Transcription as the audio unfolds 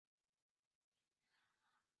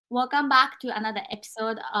Welcome back to another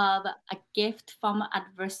episode of A Gift from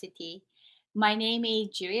Adversity. My name is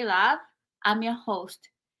Julie Love. I'm your host.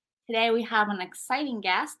 Today we have an exciting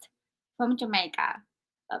guest from Jamaica.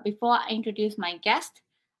 But before I introduce my guest,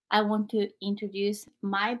 I want to introduce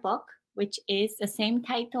my book, which is the same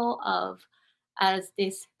title of as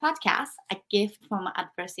this podcast, A Gift from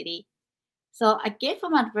Adversity. So, A Gift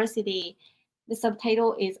from Adversity, the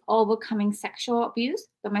subtitle is Overcoming Sexual Abuse,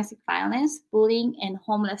 Domestic Violence, Bullying, and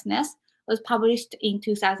Homelessness. It was published in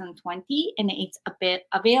 2020 and it's a bit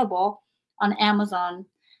available on Amazon.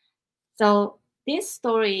 So, this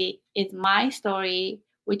story is my story,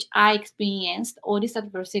 which I experienced all these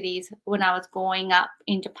adversities when I was growing up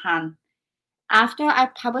in Japan. After I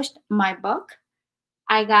published my book,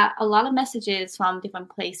 I got a lot of messages from different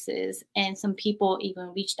places, and some people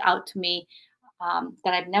even reached out to me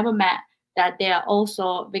that I've never met, that they are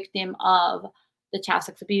also victim of the child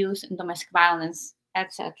sex abuse and domestic violence,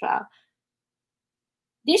 etc.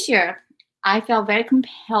 This year, I felt very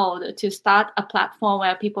compelled to start a platform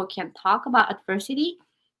where people can talk about adversity,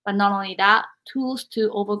 but not only that, tools to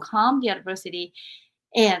overcome the adversity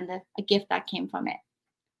and a gift that came from it.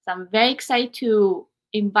 So I'm very excited to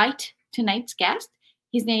invite tonight's guest.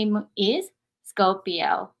 His name is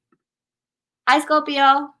Skorpioh. Hi,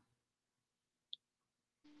 Skorpioh.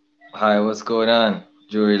 Hi, what's going on?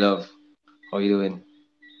 Jury love. How you doing?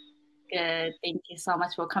 Good. Thank you so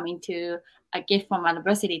much for coming to A Gift from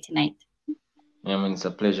Adversity tonight. Yeah, I mean, it's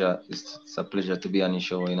a pleasure. It's a pleasure to be on your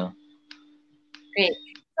show. Great.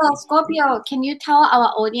 So, Scorpio, can you tell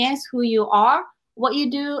our audience who you are, what you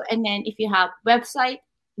do, and then if you have website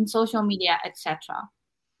and social media, etc.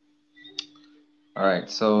 All right,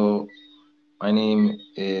 so my name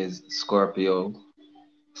is Scorpio,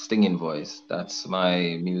 Stinging Voice. That's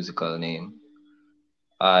my musical name.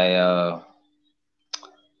 I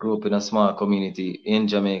grew up in a small community in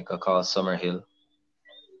Jamaica called Summerhill.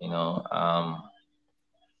 You know, um,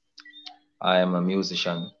 I am a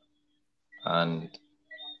musician and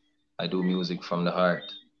I do music from the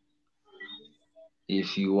heart.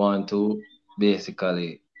 If you want to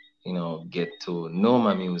basically, get to know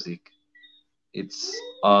my music, it's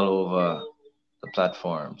all over the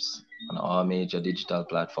platforms on all major digital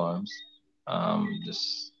platforms.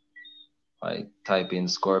 Just like type in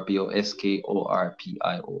Scorpio,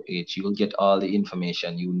 Skorpioh. You'll get all the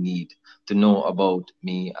information you need to know about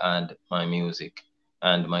me and my music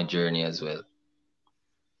and my journey as well.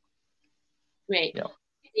 Great. Yeah.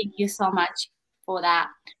 Thank you so much for that.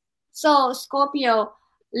 So, Scorpio,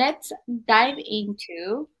 let's dive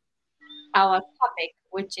into our topic,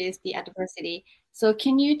 which is the adversity. So,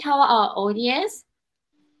 can you tell our audience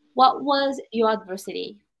what was your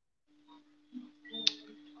adversity?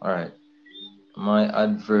 All right. My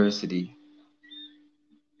adversity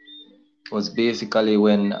was basically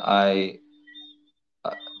when uh,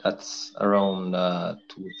 that's around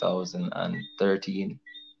 2013,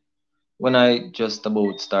 when I just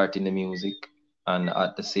about starting the music, and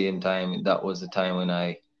at the same time, that was the time when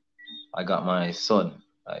I got my son,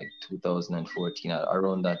 like 2014,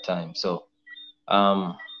 around that time. So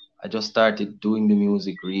I just started doing the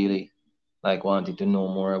music really, like wanted to know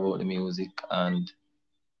more about the music, and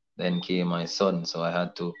then came my son, so I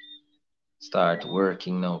had to start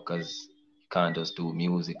working now because you can't just do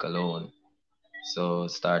music alone. So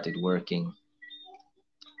started working,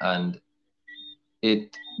 and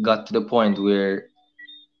it got to the point where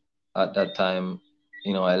at that time,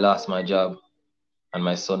 I lost my job and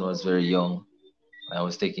my son was very young. I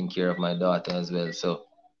was taking care of my daughter as well. So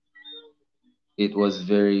it was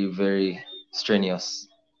very, very strenuous.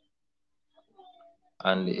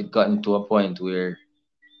 And it got into a point where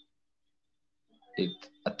it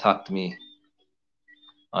attacked me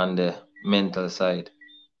on the mental side.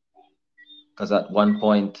 Because at one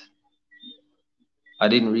point, I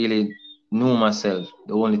didn't really know myself.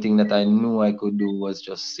 The only thing that I knew I could do was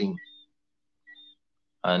just sing.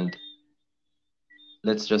 And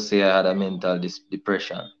let's just say I had a mental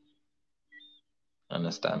depression.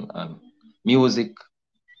 Understand? And music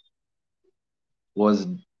was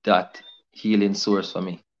that healing source for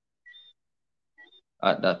me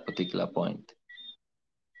at that particular point.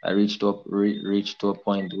 I reached to a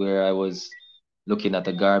point where I was looking at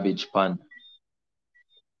a garbage pan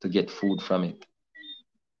to get food from it,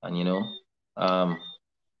 and um,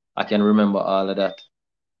 I can remember all of that,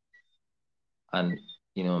 and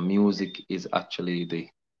music is actually the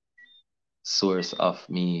source of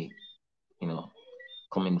me, you know,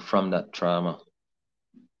 coming from that trauma,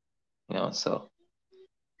 So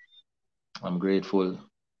I'm grateful, you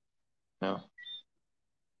know.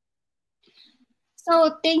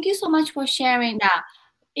 So, thank you so much for sharing that.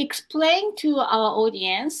 explain to our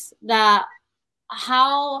audience that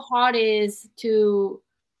how hard it is to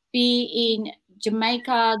be in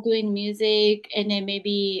Jamaica doing music, and then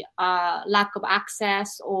maybe lack of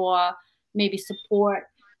access or maybe support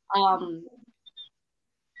um,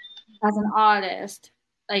 as an artist.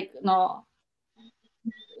 Like, no,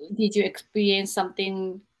 did you experience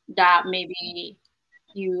something that maybe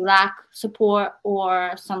you lack support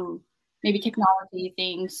or some maybe technology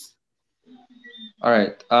things? All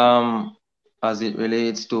right. As it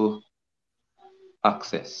relates to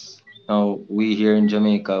access, now we here in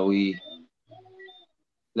Jamaica, we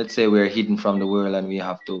let's say we're hidden from the world and we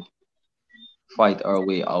have to fight our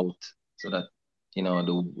way out so that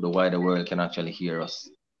the wider world can actually hear us.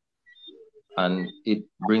 And it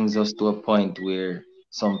brings us to a point where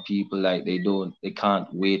some people like they can't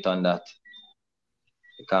wait on that.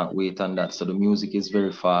 They can't wait on that. So the music is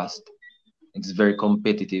very fast. It's very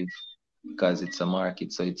competitive because it's a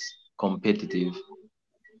market, so it's competitive.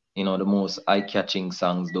 The most eye-catching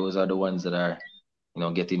songs, those are the ones that are,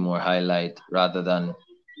 getting more highlight rather than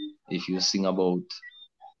if you sing about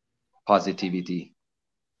positivity,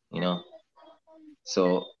 you know.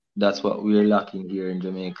 So that's what we're lacking here in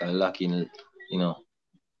Jamaica. Lacking, you know,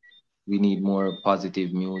 we need more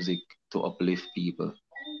positive music to uplift people.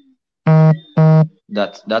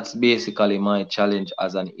 That's basically my challenge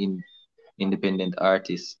as an independent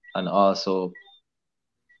artist. And also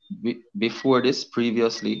before this,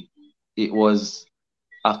 previously, it was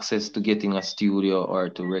access to getting a studio or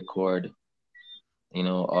to record,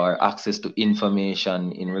 or access to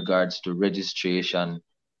information in regards to registration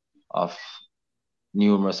of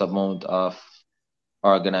numerous amount of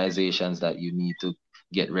organizations that you need to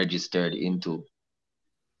get registered into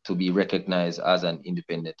to be recognized as an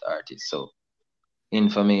independent artist. So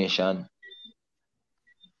information,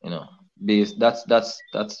 you know,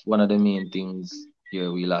 that's one of the main things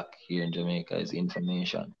here we lack here in Jamaica is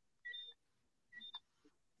information.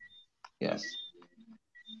 Yes.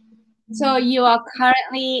 So you are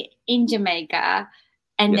currently in Jamaica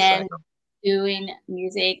and Yes, I then doing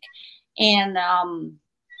music. And I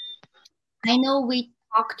know we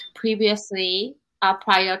talked previously,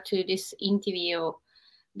 prior to this interview,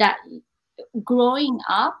 that growing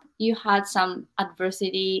up, you had some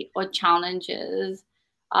adversity or challenges.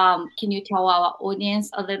 Can you tell our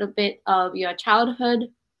audience a little bit of your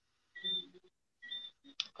childhood?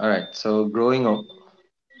 All right. So growing up,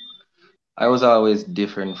 I was always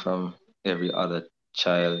different from every other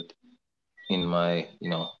child in my,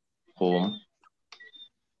 home,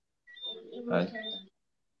 right?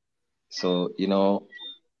 So,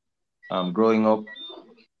 growing up,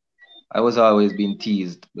 I was always being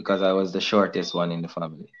teased because I was the shortest one in the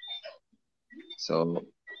family. So,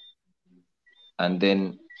 and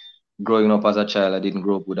then growing up as a child, I didn't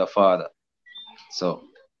grow up with a father. So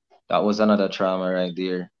that was another trauma right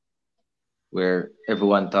there, where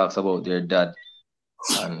everyone talks about their dad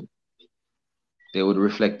and they would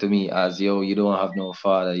reflect to me as, yo, you don't have no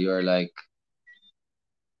father. You're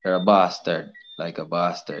a bastard, like a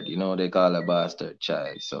bastard. They call a bastard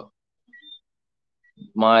child. So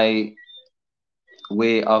my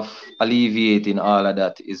way of alleviating all of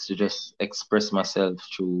that is to just express myself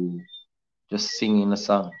through just singing a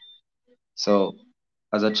song. So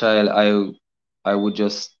as a child, I would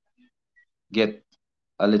just get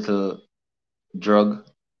a little drug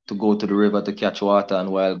to go to the river to catch water,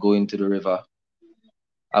 and while going to the river,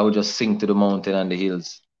 I would just sing to the mountain and the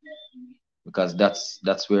hills because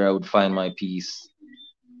that's where I would find my peace.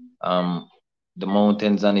 Um, the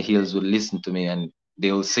mountains and the hills would listen to me and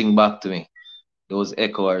they will sing back to me. Those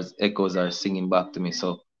echoes are singing back to me.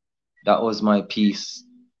 So that was my peace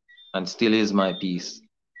and still is my peace.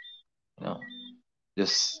 You know,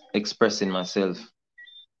 just expressing myself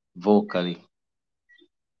vocally.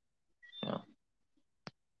 You know.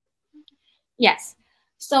 Yes.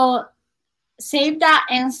 So save that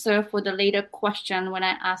answer for the later question when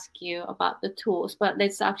I ask you about the tools, but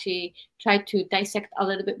let's actually try to dissect a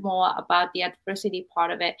little bit more about the adversity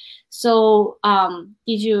part of it. So,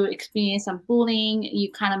 did you experience some bullying?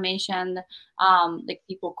 You kind of mentioned like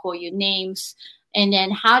people call you names, and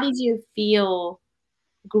then how did you feel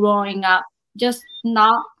growing up? Just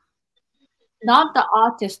not the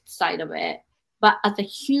artist side of it, but as a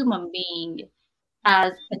human being,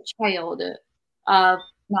 as a child of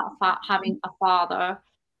not having a father,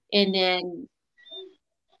 and then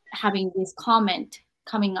having this comment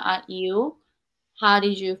coming at you. How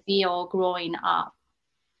did you feel growing up?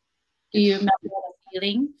 Do you It's remember the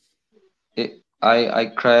feeling? I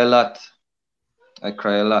cry a lot. I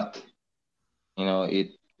cry a lot.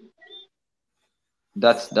 It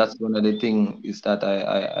That's one of the thing is that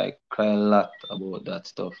I cry a lot about that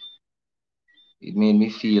stuff. It made me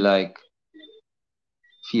feel like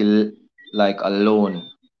alone,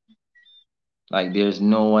 like there's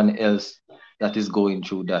no one else that is going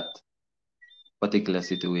through that particular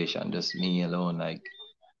situation, just me alone. Like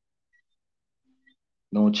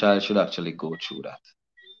no child should actually go through that.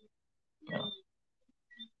 Yeah,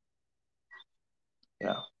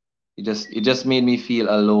 yeah. It just made me feel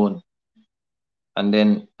alone, and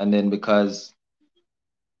then because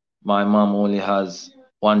my mom only has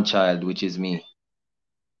one child, which is me.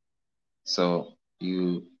 So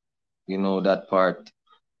you you know that part.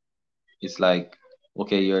 It's like,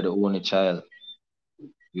 okay, you're the only child.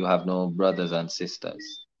 You have no brothers and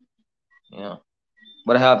sisters. Yeah.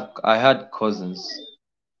 But I had cousins,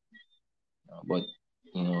 but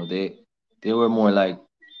they were more like,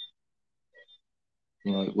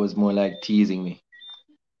 it was more like teasing me.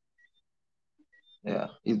 Yeah.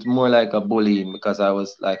 It's more like a bullying because I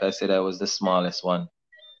was, like I said, I was the smallest one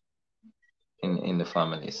in the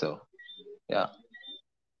family. So yeah.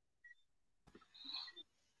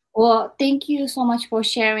 Well, thank you so much for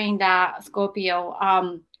sharing that, Scorpio.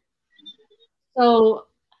 So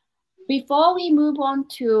before we move on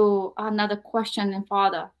to another question and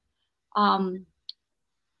further, um,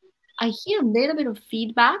 I hear a little bit of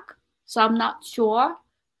feedback, so I'm not sure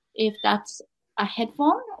if that's a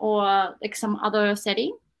headphone or like some other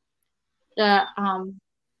setting. The I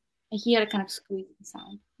hear a kind of squeaking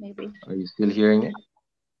sound, maybe. Are you still hearing it?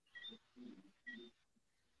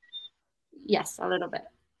 Yes, a little bit.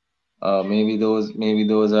 Maybe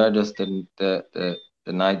those are just the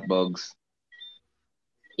night bugs.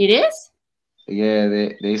 It is? Yeah,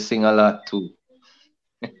 they sing a lot too.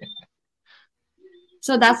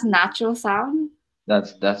 So that's natural sound?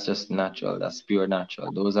 That's just natural. That's pure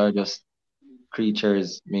natural. Those are just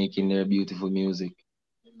creatures making their beautiful music.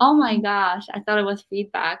 Oh my gosh, I thought it was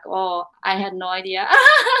feedback. Oh, I had no idea.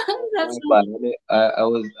 That's My bad.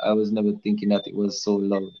 I was never thinking that it was so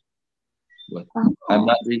loud, but I'm oh,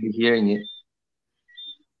 not really hearing it.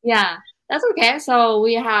 yeah, that's okay. So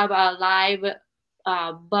we have a live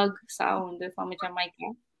bug sound from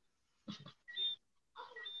Jamaica,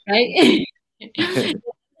 right?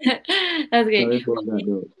 That's great. Sorry about that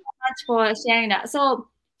though. Much for sharing that. So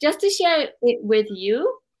just to share it with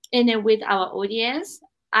you and then with our audience,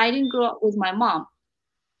 I didn't grow up with my mom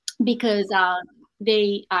because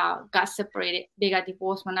they got separated. They got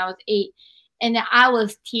divorced when I was 8. And then I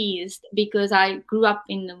was teased because I grew up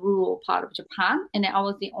in the rural part of Japan, and then I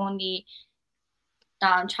was the only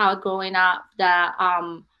child growing up that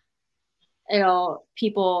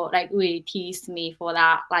people like really teased me for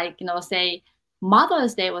that. Like, say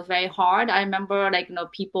Mother's Day was very hard. I remember like,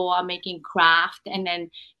 people are making craft and then,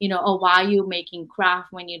 oh, why are you making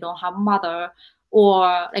craft when you don't have mother?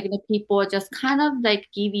 Or like people just kind of like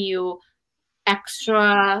give you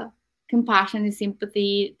extra compassion and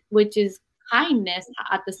sympathy, which is kindness.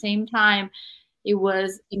 At the same time, it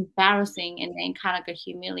was embarrassing and then kind of like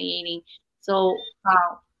humiliating. So,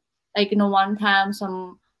 like, one time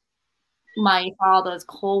some my father's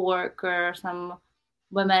co-worker, some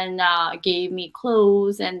women gave me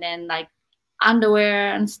clothes and then like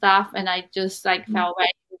underwear and stuff, and I just like felt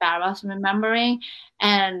very embarrassed remembering,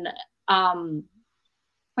 and um,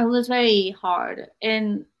 it was very hard.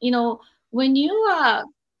 And when you are a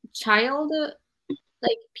child,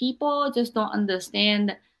 like people just don't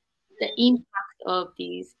understand the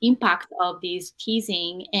impact of these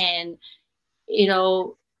teasing and you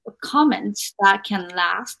know comments that can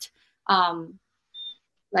last. Um,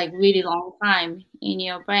 like really long time in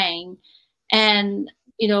your brain, and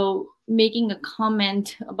making a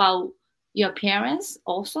comment about your parents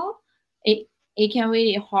also, it can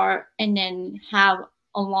really hurt and then have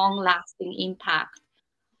a long lasting impact.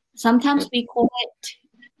 Yeah, Sometimes we call it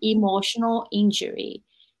emotional injury. yeah,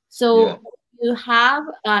 So you have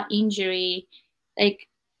an injury like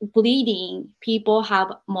bleeding, people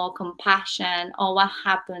have more compassion. Or what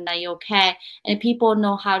happened, are you okay? And people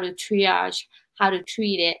know how to triage, how to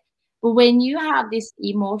treat it. But when you have these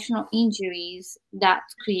emotional injuries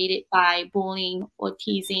that's created by bullying or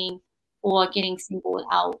teasing or getting singled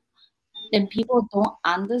out, then people don't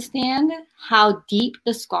understand how deep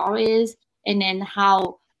the scar is, and then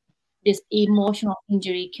how this emotional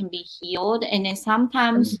injury can be healed. And then mm,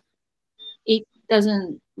 sometimes it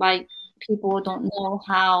doesn't, like, people don't know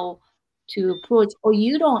how to approach, or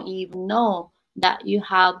you don't even know that you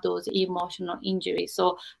have those emotional injuries.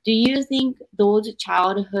 So do you think those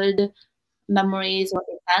childhood memories or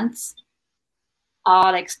events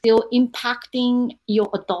are like still impacting your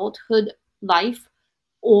adulthood life,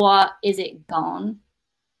 or is it gone?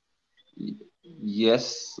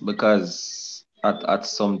 Yes, because at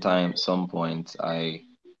some time, some point, I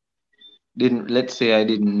didn't, let's say I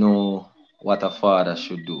didn't know what a father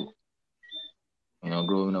should do,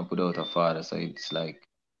 growing up without a father. So it's like,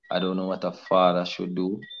 I don't know what a father should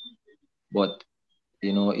do, but,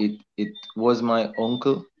 it was my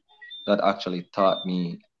uncle that actually taught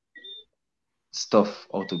me stuff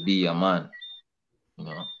how to be a man, you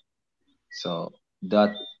know. So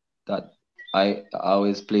that, that I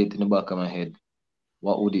always played in the back of my head,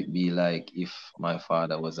 what would it be like if my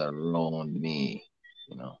father was around me,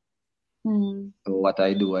 you know? Mm, So what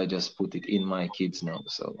I do, I just put it in my kids now.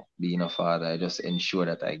 So being a father, I just ensure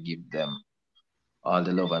that I give them all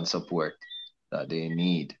the love and support that they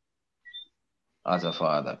need as a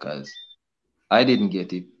father, because I didn't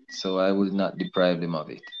get it, so I will not deprive them of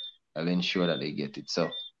it. I'll ensure that they get it. So,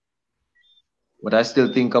 but I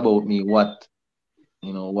still think about me, what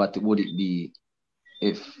would it be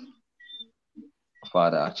if a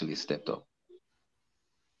father actually stepped up?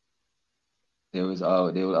 There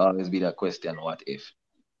will always be that question, what if?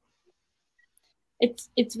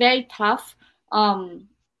 it's very tough, um,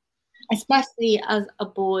 especially as a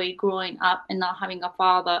boy growing up and not having a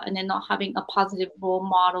father, and then not having a positive role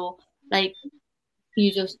model. Like,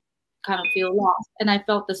 you just kind of feel lost. And I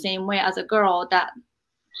felt the same way as a girl that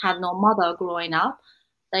had no mother growing up.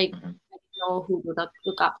 Like, Mhm. I didn't know who to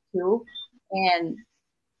look up to, and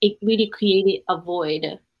it really created a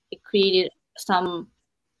void. It created some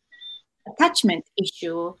attachment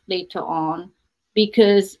issue later on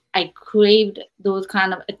because I craved those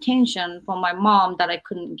kind of attention from my mom that I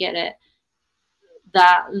couldn't get it.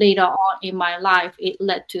 That later on in my life, it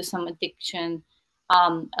led to some addiction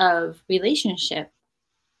of relationship.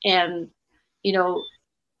 And, you know,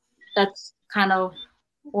 that's kind of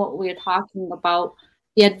what we're talking about,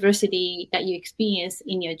 the adversity that you experience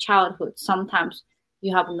in your childhood. Sometimes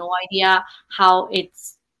you have no idea how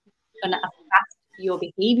it's going to affect your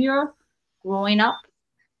behavior growing up.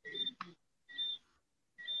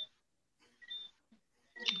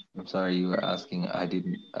 I'm sorry, you were asking. I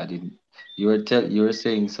didn't. You were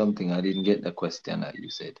saying something. I didn't get the question that you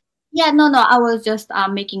said. Yeah, no, no, I was just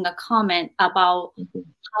making a comment about Okay.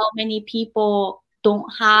 how many people don't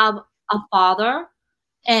have a father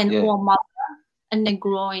and Yeah, or mother, and then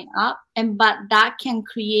growing up, and but that can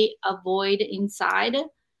create a void inside, and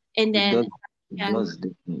it then does. It can, does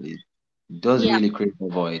definitely. It does yeah, really create a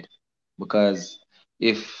void, because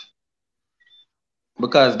if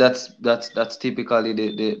because that's typically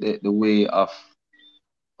the way of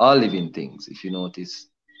all living things. If you notice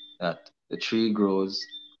that the tree grows,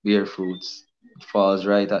 bear fruits, it falls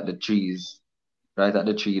right at the tree.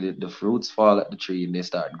 The fruits fall at the tree and they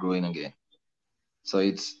start growing again. So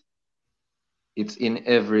it's in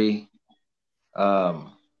every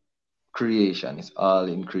um creation. It's all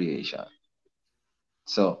in creation.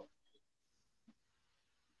 So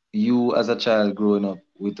you as a child growing up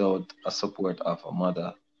without a support of a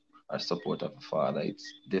mother or support of a father,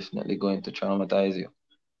 it's definitely going to traumatize you.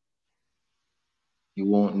 You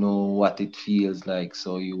won't know what it feels like,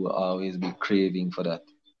 so you will always be craving for that,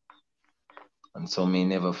 and some may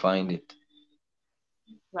never find it.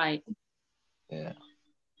 right. Yeah.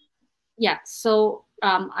 Yeah, so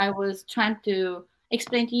I was trying to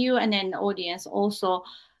explain to you and then the audience also,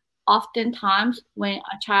 oftentimes when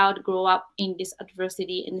a child grow up in this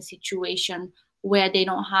adversity, in a situation where they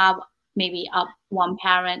don't have maybe a one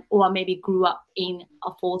parent, or maybe grew up in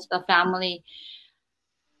a foster family,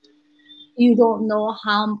 you don't know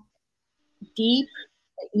how deep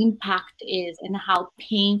the impact is and how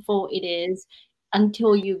painful it is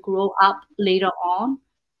until you grow up later on,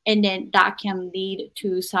 and then that can lead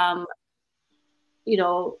to some, you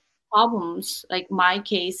know, problems. Like my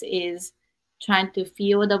case is trying to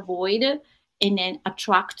fill the void and then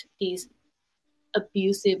attract these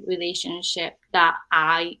abusive relationship that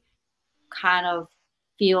I kind of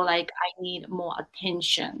feel like I need more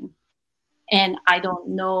attention. And I don't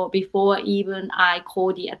know, before even I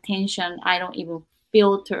call the attention, I don't even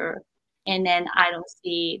filter, and then I don't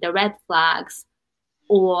see the red flags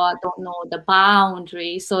or don't know the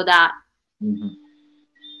boundary, so that Hmm.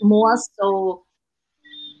 more so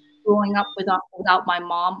growing up without my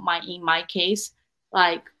mom, my in my case,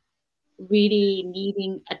 like really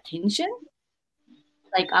needing attention,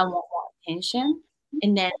 like I want more attention,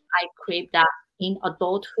 and then I crave that in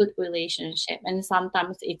adulthood relationship, and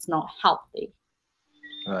sometimes it's not healthy.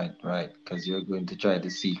 Right, right. Because you're going to try to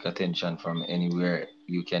seek attention from anywhere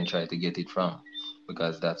you can try to get it from,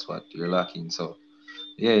 because that's what you're lacking. So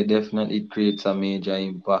yeah, it definitely creates a major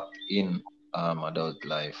impact in adult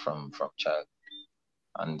life from child.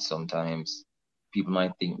 And sometimes people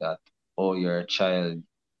might think that, oh, you're a child,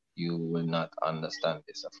 you will not understand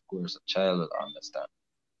this. Of course, a child will understand.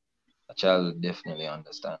 A child will definitely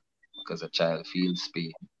understand because a child feels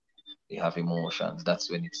pain. They have emotions.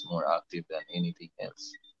 That's when it's more active than anything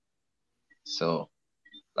else. So,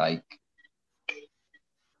 like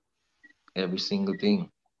every single thing,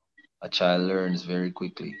 a child learns very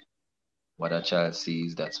quickly. What a child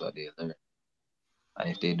sees, that's what they learn. And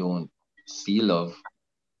if they don't see love,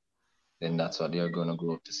 then that's what they're gonna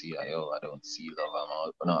grow up to see. Like, oh, I don't see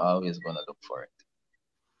love. I'm always gonna look for it.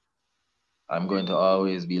 I'm going to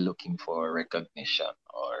always be looking for recognition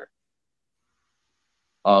or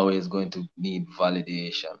always going to need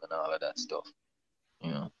validation and all of that stuff,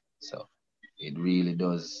 you know. So it really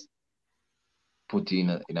does put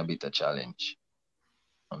you in a bit of challenge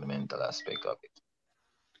on the mental aspect of it.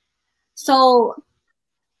 So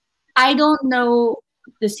I don't know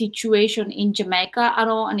the situation in Jamaica at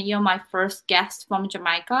all, and you're my first guest from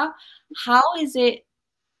Jamaica. How is it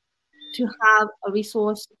to have a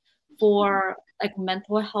resource for like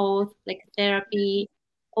mental health, like therapy,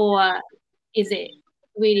 or is it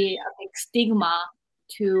really a big stigma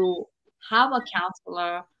to have a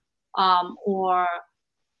counselor, or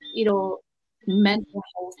mental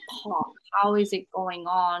health talk? How is it going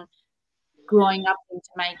on growing up in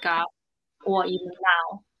Jamaica or even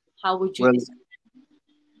now? How would you Well, describe?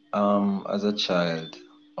 as a child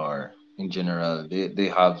or in general, they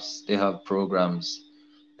have programs,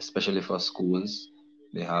 especially for schools.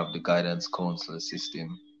 They have the guidance counselor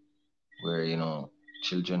system where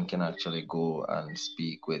children can actually go and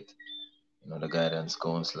speak with the guidance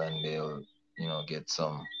counselor, and they'll get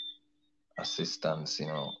some assistance,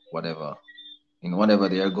 whatever whatever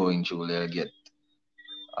they are going through, they'll get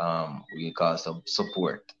we call some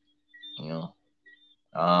support, you know.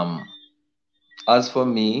 Um, as for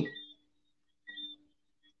me,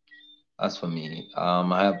 I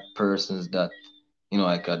have persons that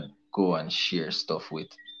I could go and share stuff with,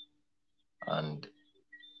 and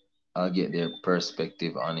I'll get their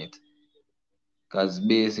perspective on it. Cause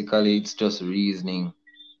basically, it's just reasoning.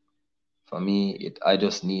 For me, I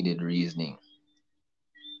just needed reasoning.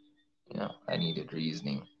 I needed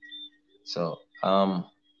reasoning. So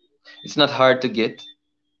it's not hard to get.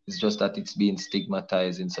 It's just that it's being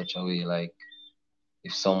stigmatized in such a way. Like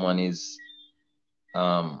if someone is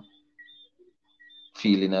um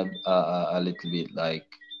feeling a little bit like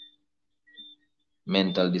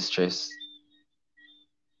mental distress,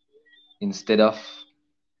 instead of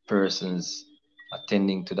persons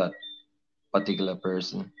attending to that particular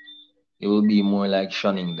person, it will be more like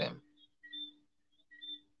shunning them.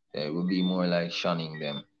 Yeah, it will be more like shunning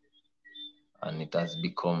them, and it has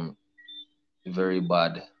become very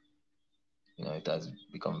bad. It has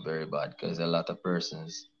become very bad because a lot of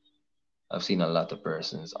persons. I've seen a lot of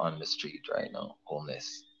persons on the street right now,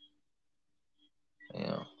 homeless. You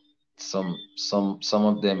know, some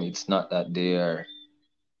of them. It's not that they are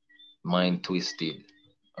mind twisted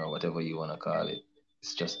or whatever you want to call it.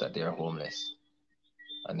 It's just that they are homeless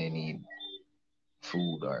and they need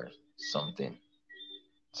food or something.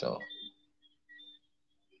 So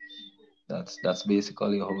that's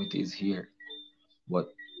basically how it is here.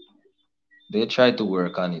 But they try to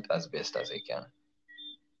work on it as best as they can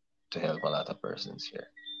to help a lot of persons here.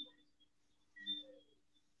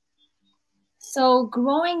 So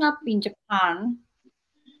growing up in Japan,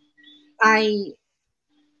 I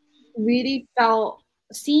really felt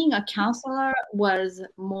seeing a counselor was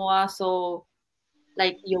more so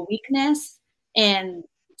like your weakness and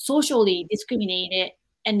socially discriminated,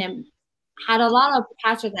 and then had a lot of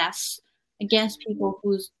prejudice against people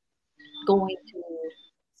who's going to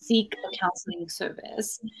seek a counseling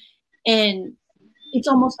service. And it's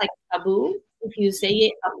almost like taboo if you say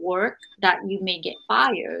it at work that you may get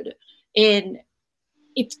fired. And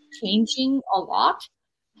it's changing a lot.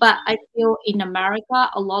 But I feel in America,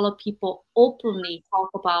 a lot of people openly talk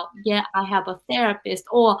about, yeah, I have a therapist,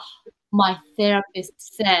 or my therapist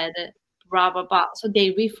said, blah, blah, blah. So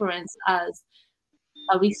they reference as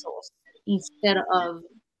a resource instead of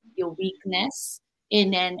your weakness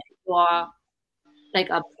and then your like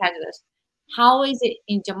a prejudice. How is it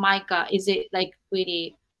in Jamaica? Is it like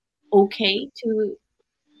really okay to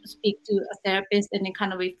speak to a therapist and then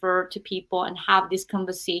kind of refer to people and have this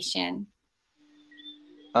conversation?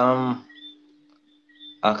 Um,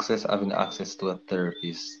 having access to a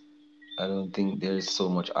therapist. I don't think there is so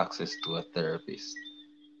much access to a therapist.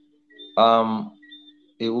 Um,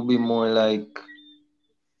 it would be more like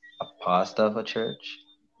a pastor of a church,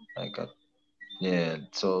 like a yeah.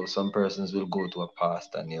 So some persons will go to a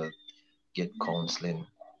pastor and they'll get counseling.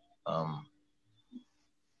 Um,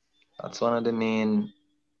 that's one of the main.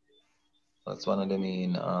 That's one of the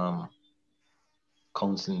main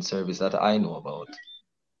counseling service that I know about,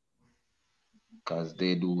 because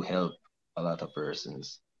they do help a lot of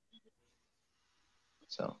persons.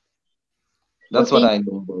 So Well, that's what thank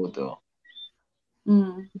I know about though.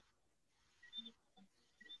 mm,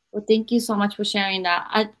 well, thank you so much for sharing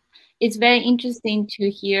that. It's very interesting to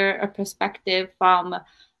hear a perspective from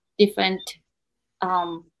different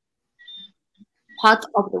um, parts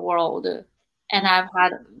of the world. And I've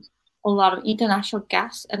had a lot of international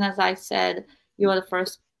guests. And as I said, you are the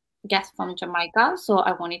first guest from Jamaica, so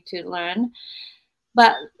I wanted to learn.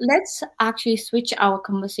 But let's actually switch our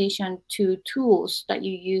conversation to tools that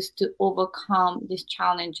you use to overcome these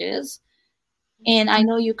challenges. And I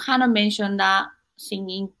know you kind of mentioned that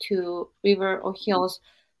singing to river or hills.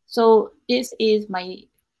 So this is my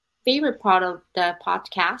favorite part of the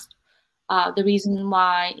podcast. The reason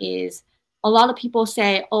why is a lot of people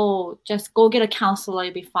say, "Oh, just go get a counselor,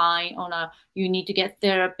 you'll be fine," or no, "You need to get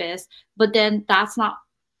therapist." But then that's not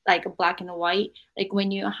like a black and white. Like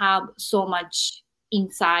when you have so much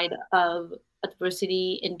inside of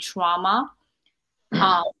adversity and trauma,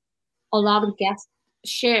 um, a lot of guests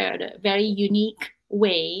shared very unique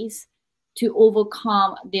ways to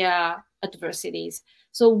overcome their adversities.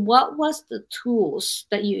 So, what was the tools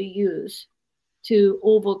that you use to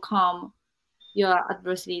overcome your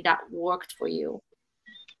adversity that worked for you?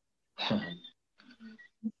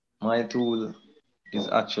 My tool is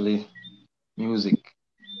actually music.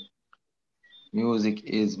 Music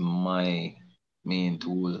is my main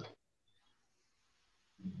tool.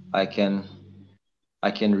 I can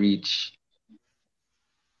I can reach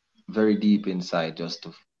very deep inside just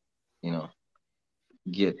to, you know,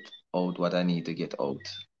 get out what I need to get out.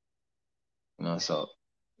 So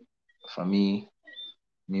for me,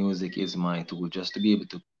 music is my tool just to be able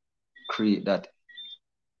to create that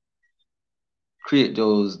create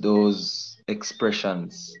those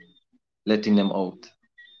expressions, letting them out.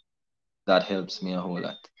 That helps me a whole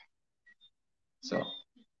lot. So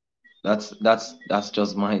that's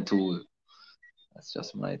just my tool. That's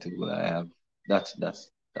just my tool. I have that's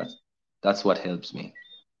that's what helps me.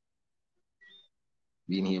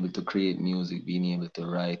 Being able to create music, being able to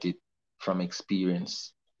write it from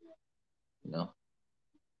experience, you know.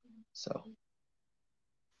 So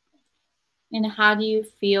And how do you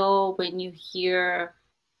feel when you hear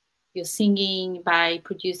you singing by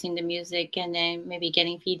producing the music and then maybe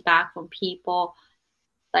getting feedback from people?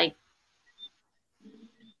 Like,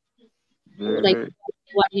 very like very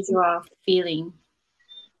what is your feeling?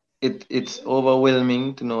 it's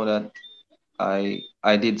overwhelming to know that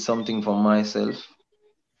I did something for myself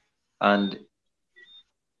and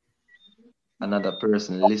another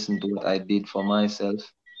person listened to what I did for myself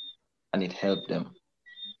and it helped them.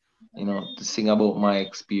 To sing about my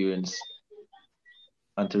experience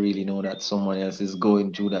and to really know that someone else is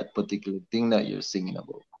going through that particular thing that you're singing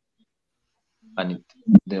about. And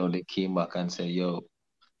they came back and said, "Yo,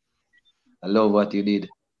 I love what you did.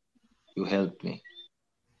 You helped me.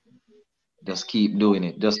 Just keep doing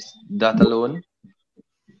it." Just that alone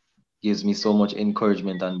gives me so much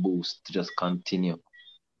encouragement and boost to just continue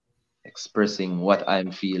expressing what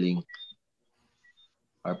I'm feeling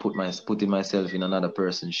or putting myself in another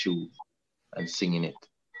person's shoe and singing it.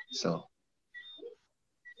 So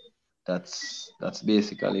that's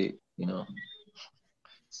basically,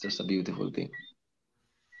 it's just a beautiful thing.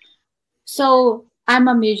 So I'm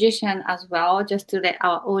a musician as well, just to let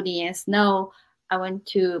our audience know. I went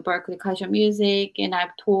to Berkeley College of Music and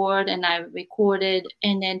I've toured and I've recorded.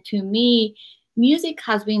 And then to me, music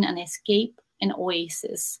has been an escape, an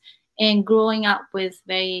oasis. And growing up with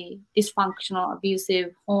very dysfunctional,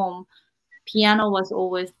 abusive home, piano was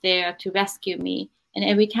always there to rescue me. And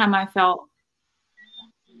every time I felt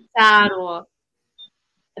sad or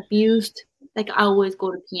abused, like I always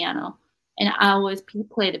go to piano and I always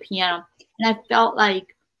play the piano. And I felt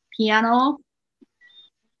like piano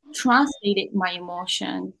translated my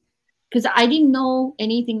emotion because I didn't know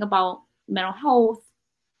anything about mental health,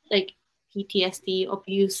 like PTSD,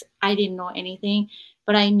 abuse. I didn't know anything,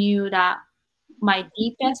 but I knew that my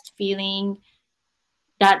deepest feeling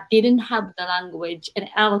that didn't have the language and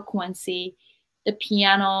eloquency, the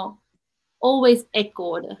piano always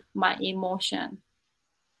echoed my emotion.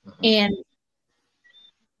 Mhm. And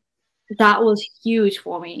that was huge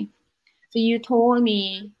for me. So you told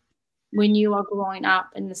me when you were growing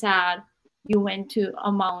up and sad, you went to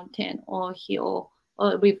a mountain or hill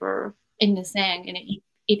or river and sang and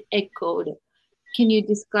it echoed. Can you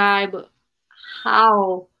describe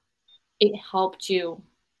how it helped you?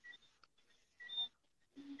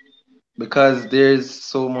 Because there's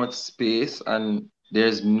so much space and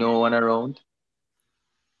there's no one around.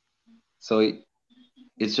 So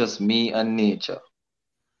it's just me and nature.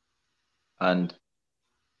 and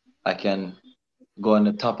I can go on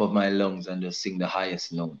the top of my lungs and just sing the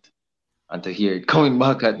highest note. And to hear it coming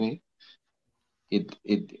back at me, it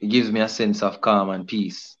gives me a sense of calm and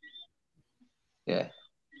peace. Yeah.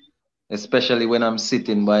 Especially when I'm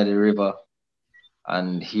sitting by the river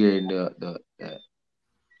and hearing the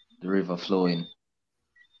river flowing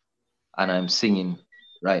and I'm singing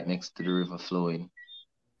right next to the river flowing.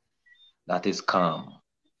 That is calm.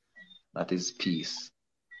 That is peace.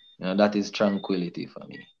 That is tranquility for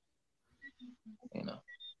me. You know,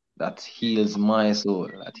 that heals my soul.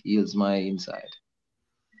 That heals my inside.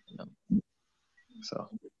 You know, so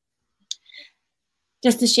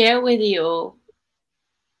Just to share with you,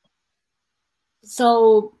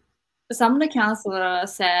 so some of the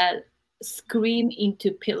counselors said scream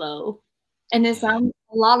into pillow, and then yeah,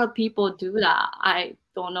 a lot of people do that. I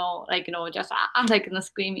don't know, like just like gonna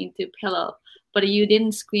scream into pillow, but you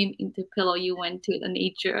didn't scream into pillow. You went to the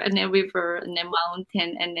nature and then river and then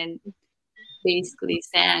mountain and then basically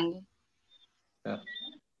sang. yeah.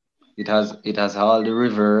 It has all the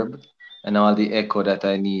reverb and all the echo that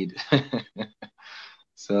I need.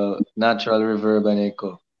 So natural reverb and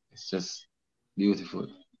echo. It's just beautiful.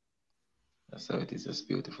 That's how it is. Just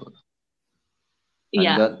beautiful. And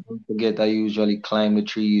Yeah, that don't forget, I usually climb the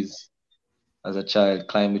trees as a child.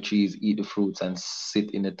 Climb the trees, eat the fruits, and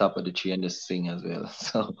sit in the top of the tree and just sing as well.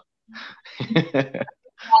 So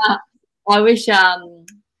I wish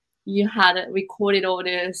you had recorded all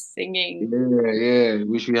this singing. yeah, yeah.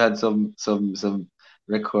 Wish we had some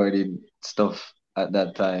recording stuff at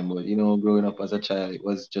that time. But growing up as a child, it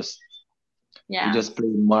was just we Yeah, just play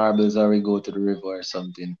marbles or we go to the river or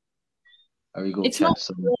something. Or we go it's not catch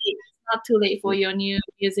too some. late. It's not too late for your new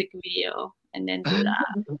music video, and then do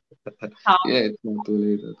that. How Yeah, it's not too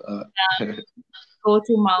late at all. go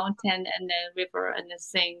to mountain and then river and then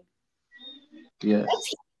sing. That's Yes.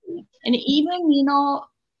 easy. And even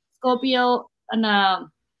Scorpio and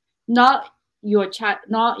not your child,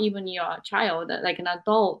 not even your child, like an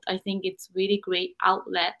adult. I think it's really great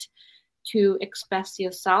outlet to express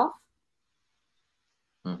yourself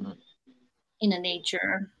Hmm. in the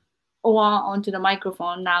nature or onto the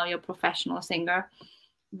microphone. Now you're a professional singer,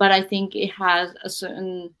 but I think it has a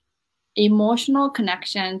certain emotional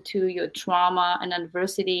connection to your trauma and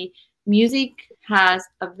adversity. Music has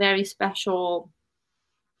a very special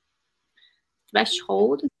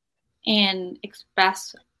threshold and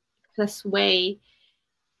express way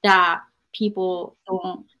that people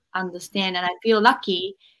don't understand. And I feel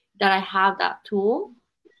lucky that I have that tool.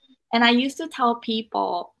 And I used to tell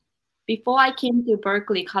people before I came to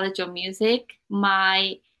Berkeley College of Music,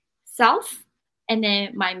 my self and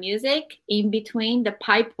then my music in between the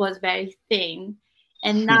pipe was very thin.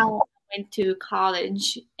 And now I went to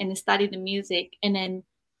college and studied the music and then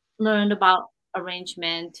learned about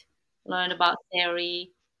arrangement, learned about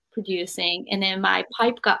theory, producing, and then my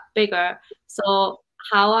pipe got bigger. So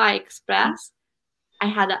how I express, I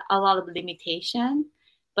had a lot of limitation,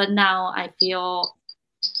 but now I feel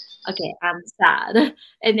okay, I'm sad,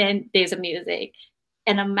 and then there's a music,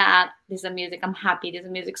 and I'm mad, there's a music, I'm happy, there's a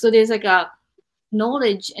music. So there's like a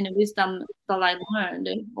knowledge and a wisdom that I learned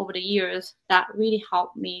over the years that really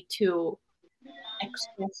helped me to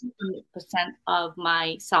express 100% of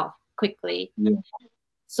myself quickly. Yeah.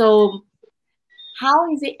 So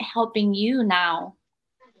how is it helping you now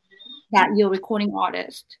that you're a recording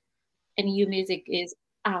artist and your music is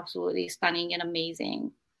absolutely stunning and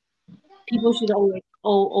amazing? People should always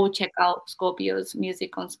all check out Scorpio's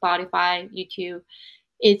music on Spotify, YouTube.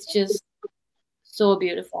 It's just so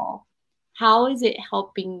beautiful. How is it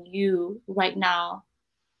helping you right now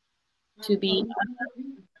to be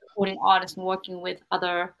a recording artist and working with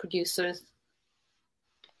other producers?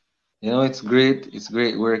 It's great. It's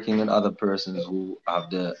great working with other persons who have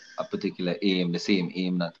the a particular aim, the same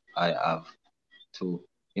aim that I have to,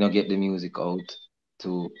 get the music out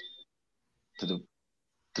to to the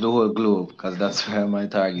to the whole globe because that's where my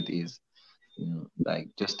target is. Like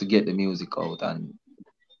just to get the music out, and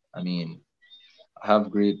I mean, I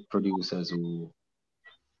have great producers who,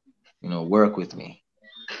 work with me.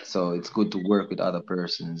 So it's good to work with other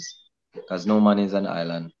persons because no man is an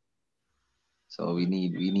island. So we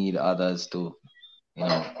need others to, you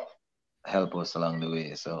know, help us along the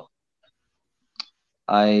way. So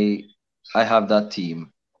I I have that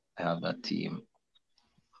team. I have that team.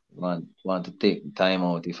 Want to take time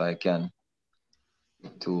out if I can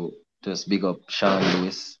to just big up Sean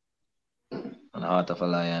Lewis and Heart of a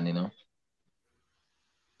Lion.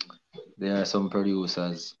 There are some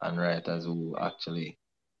producers and writers who actually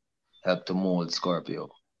help to mold Scorpio.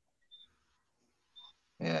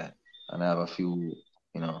 Yeah, and I have a few,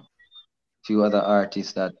 few other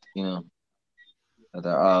artists that. that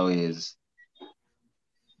are always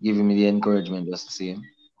giving me the encouragement just the same,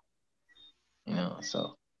 you know.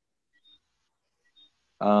 So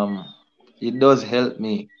um, it does help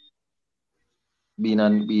me being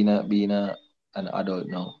an adult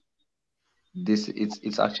now. This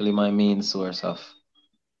it's actually my main source of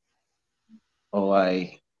how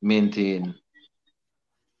I maintain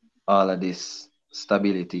all of this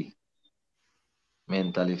stability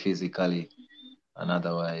mentally, physically, and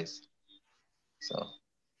otherwise. So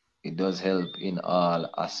it does help in all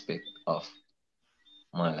aspect of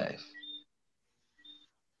my life.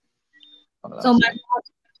 All So my aspect.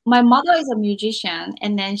 my mother is a musician,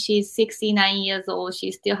 and then she's 69 years old.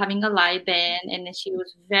 She's still having a live band, and then she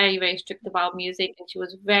was very, very strict about music, and she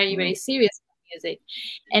was very, Mm, very serious about music.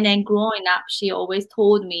 And then growing up, she always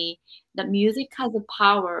told me that music has the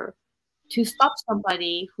power to stop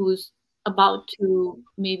somebody who's about to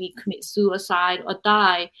maybe commit suicide or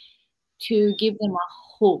die, to give them a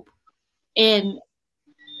hope. And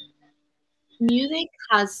music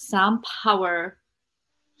has some power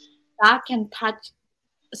that can touch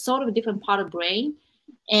sort of a different part of brain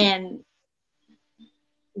and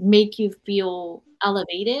make you feel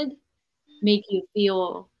elevated, make you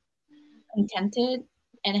feel contented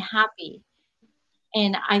and happy.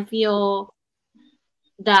 And I feel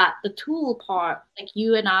that the tool part, like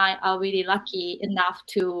you and I are really lucky enough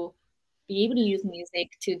to be able to use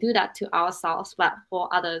music to do that to ourselves, but for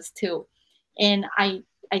others too. And I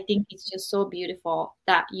think it's just so beautiful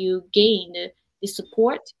that you gained the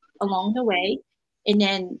support along the way, and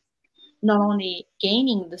then not only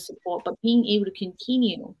gaining the support, but being able to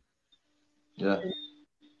continue. yeah,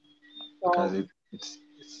 because So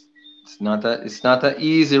it's not a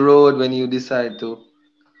easy road when you decide to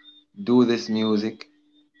do this music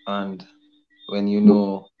and when you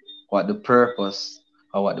know what the purpose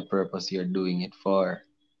or what the purpose you're doing it for.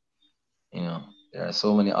 You know, there are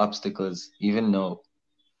so many obstacles even now,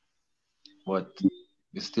 but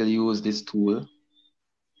you still use this tool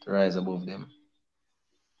to rise above them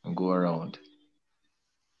and go around.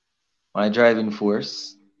 My driving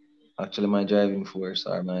force, actually, my driving force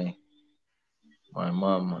are my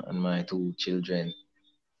mom and my two children.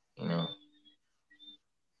 You know,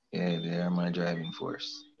 yeah, they are my driving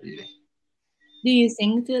force, really. do you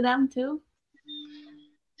sing to them too?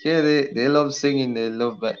 Yeah, they love singing. They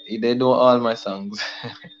love, but they know all my songs.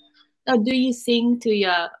 Or do you sing to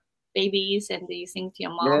your babies and do you sing to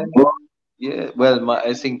your Yeah, mom? yeah. Well,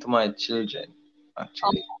 I sing to my children, Oh,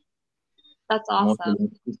 actually. that's Mostly,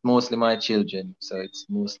 awesome. it's mostly my children, so it's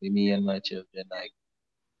mostly me and my children. Like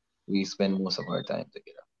we spend most of our time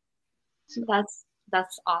together. So,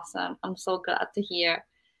 That's awesome. I'm so glad to hear.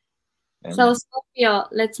 So, amen. Scorpio,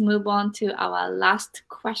 let's move on to our last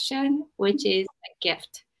question, which is a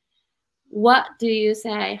gift. What do you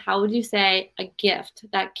say? How would you say a gift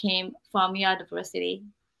that came from your adversity?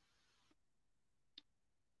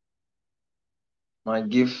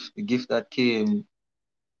 The gift that came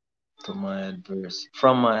to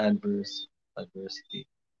from my adversity,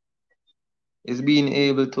 is being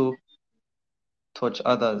able to touch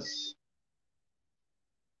others.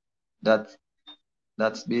 That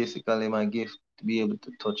that's basically my gift, to be able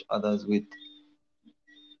to touch others with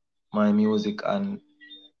my music, and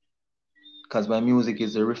because my music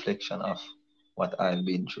is a reflection of what I've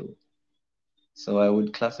been through. So I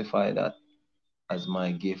would classify that as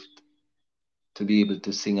my gift, to be able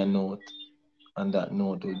to sing a note, and that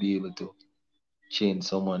note will be able to change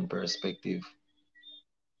someone's perspective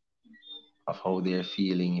of how they're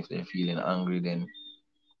feeling. If they're feeling angry, then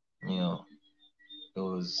you know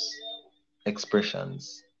those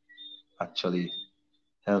expressions actually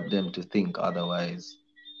help them to think otherwise.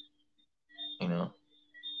 You know.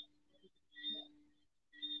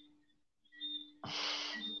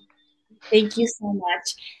 Thank you so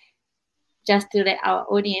much. Just to let our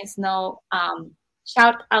audience know,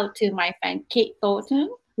 shout out to my friend Kate Thornton,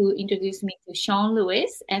 who introduced me to Sean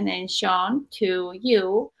Lewis, and then Sean to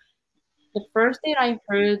you. The first day I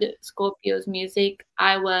heard Scorpio's music,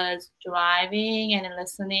 I was driving and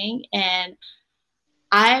listening, and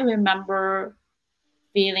I remember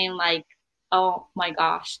feeling like, oh my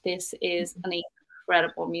gosh, this is an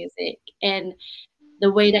incredible music. And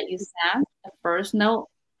the way that you sang the first note,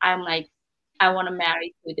 I'm like, I want to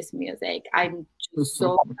marry to this music. I'm just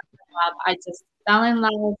so in love. I just fell in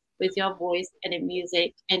love with your voice and the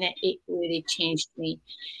music, and it really changed me.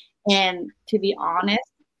 And to be honest,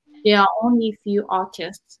 there are only few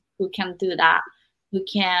artists who can do that, who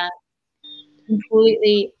can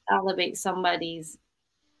completely elevate somebody's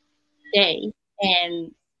day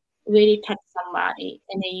and really touch somebody.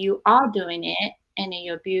 And then you are doing it, and then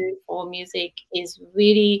your beautiful music is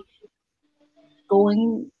really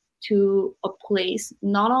going to a place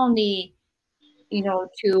not only,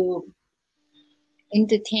 to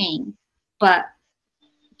entertain, but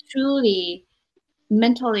truly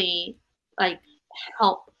mentally, like,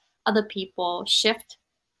 help other people shift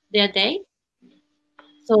their day.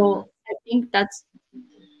 Mhm. So I think that's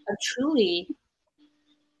a truly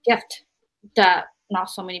gift that not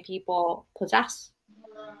so many people possess.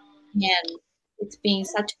 And it's been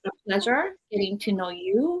such a pleasure getting to know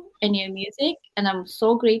you and your music. And I'm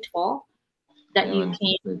so grateful that Yeah, you man, it's a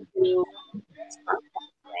came pleasure. to this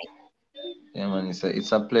podcast today. Yeah, man,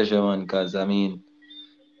 it's a pleasure, man. Cause I mean,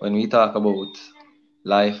 when we talk about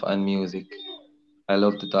life and music, I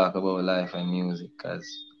love to talk about life and music, cause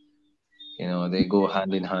they go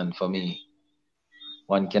hand in hand for me.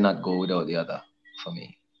 One cannot go without the other for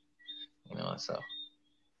me. So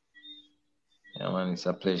yeah, man, it's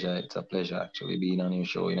a pleasure. It's a pleasure actually being on your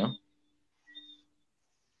show.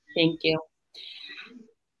 Thank you.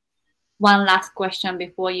 One last question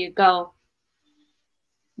before you go.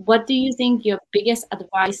 What do you think your biggest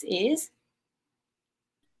advice is?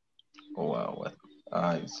 Oh wow, what?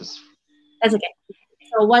 It's just That's okay.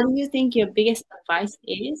 So, what do you think your biggest advice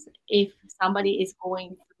is if somebody is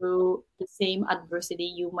going through the same adversity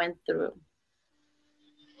you went through?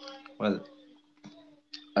 well.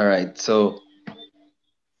 All right. So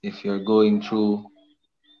if you're going through,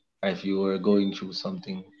 or if you were going through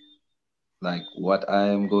something like what I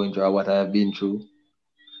am going through or what I have been through,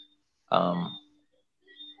 um,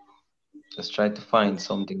 just try to find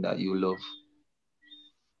something that you love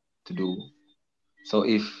to do. So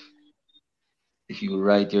if you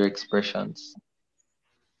write your expressions,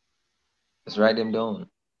 just write them down.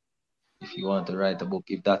 If you want to write a book,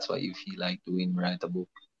 if that's what you feel like doing, write a book.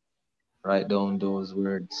 Write down those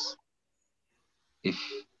words. If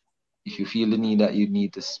if you feel the need that you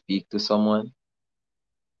need to speak to someone,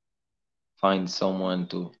 find someone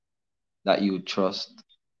to that you trust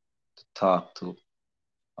to talk to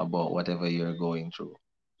about whatever you're going through.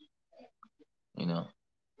 You know.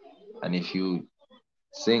 And if you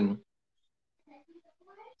sing,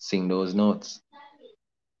 sing those notes.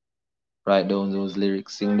 Write down those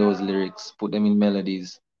lyrics, sing those lyrics, put them in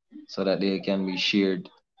melodies so that they can be shared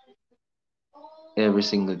every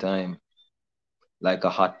single time. Like a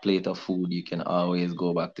hot plate of food, you can always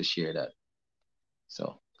go back to share that.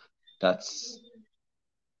 So that's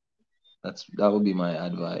that would be my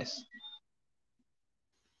advice.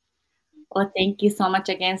 Well, thank you so much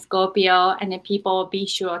again, Scorpio. And then people be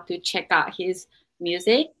sure to check out his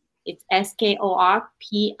music. It's Skorpioh,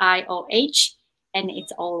 and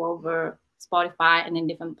it's all over Spotify and in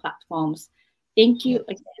different platforms. Thank Yeah, you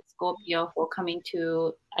again, Scorpio, for coming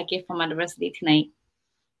to A Gift from Adversity tonight.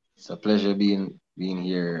 it's a pleasure being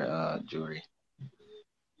here, Jury.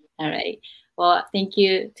 All right. Well, thank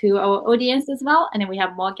you to our audience as well. And then we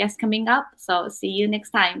have more guests coming up. So see you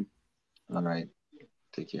next time. All right,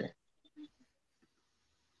 take care.